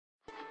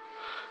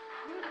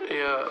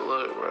Yeah,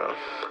 look, bro.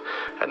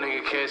 That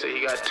nigga K said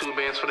he got 2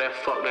 bands for that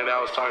fuck nigga that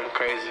was talking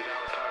crazy.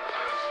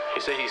 He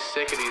said he's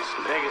sick of these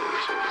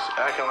niggas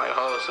acting like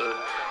hoes, so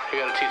he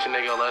gotta teach a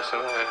nigga a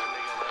lesson, man.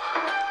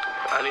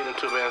 I need them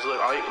 2 bands.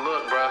 Look,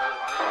 look, bro.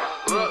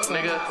 Look,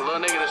 nigga, little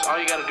nigga, that's all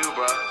you gotta do,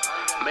 bro.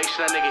 Make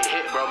sure that nigga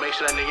hit, bro. Make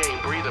sure that nigga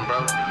ain't breathing, bro.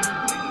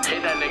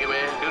 Hit that nigga,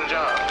 man. Do the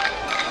job.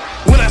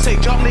 When I say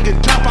jump, nigga,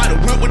 jump out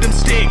of whip with them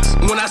sticks.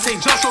 When I say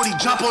jump, shorty,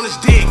 jump on his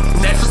dick.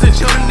 Netflix and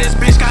children, this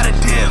bitch got a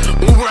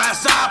dip. Uber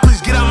outside,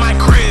 please get out my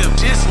crib.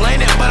 Just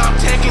landed, but I'm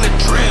taking a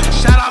trip.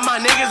 Shout out my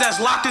niggas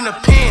that's locked in the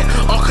pen.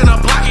 Uncle the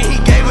block and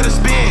he gave it a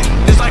spin.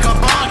 It's like a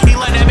bug, he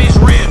let that bitch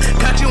rip.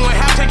 Cut you in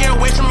half, take it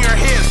away from your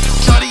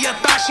hips. Shorty, you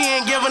thought she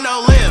ain't giving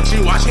no lip. She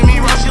watching me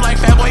roll, she like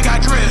Fatboikez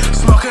got drip.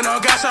 Smoking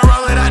on gas, I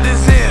roll it out the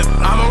zip.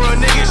 I'm a real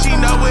nigga, she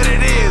know what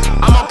it is.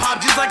 I'ma pop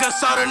just like a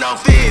soda, no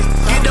fizz.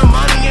 Get the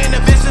money and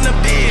invest in the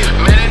biz.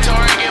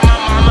 Mandatory, get my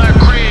mama a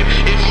crib.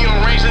 If you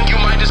arrange, then you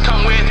might just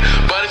come with.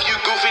 But if you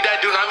goofy,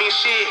 that do not mean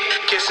shit.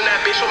 Kissing that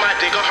bitch with my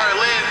dick on her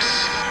lips.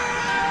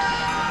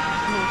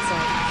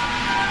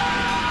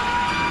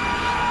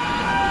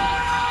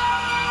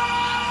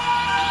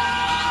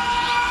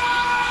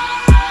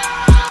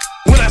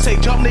 When I say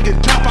jump, nigga,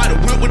 jump out of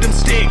whip with them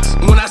sticks.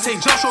 When I say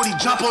jump, shorty,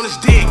 jump on his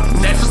dick.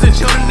 Netflix and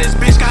children, this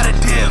bitch got a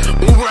dip.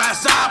 Uber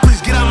outside,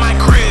 please get out my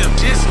crib.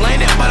 Just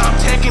landed, but I'm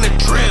taking a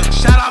trip.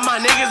 Shout out my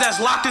niggas that's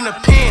locked in the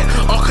pen.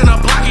 Uncle the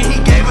block and he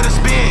gave it a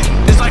spin.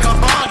 It's like a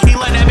bug, he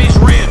let that bitch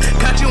rip.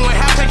 Cut you in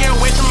half, take it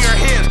away from your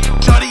hips.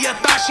 Shorty, you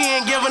thought she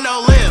ain't giving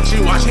no lip. She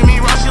watching me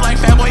roll, she like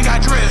Fatboikez got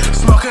drip.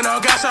 Smoking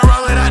on gas, I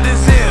roll it out the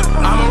zip.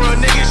 I'm a real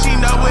nigga, she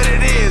know what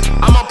it is.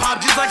 I'ma pop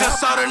just like a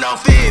soda, no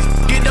fizz.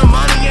 Get the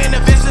money and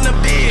invest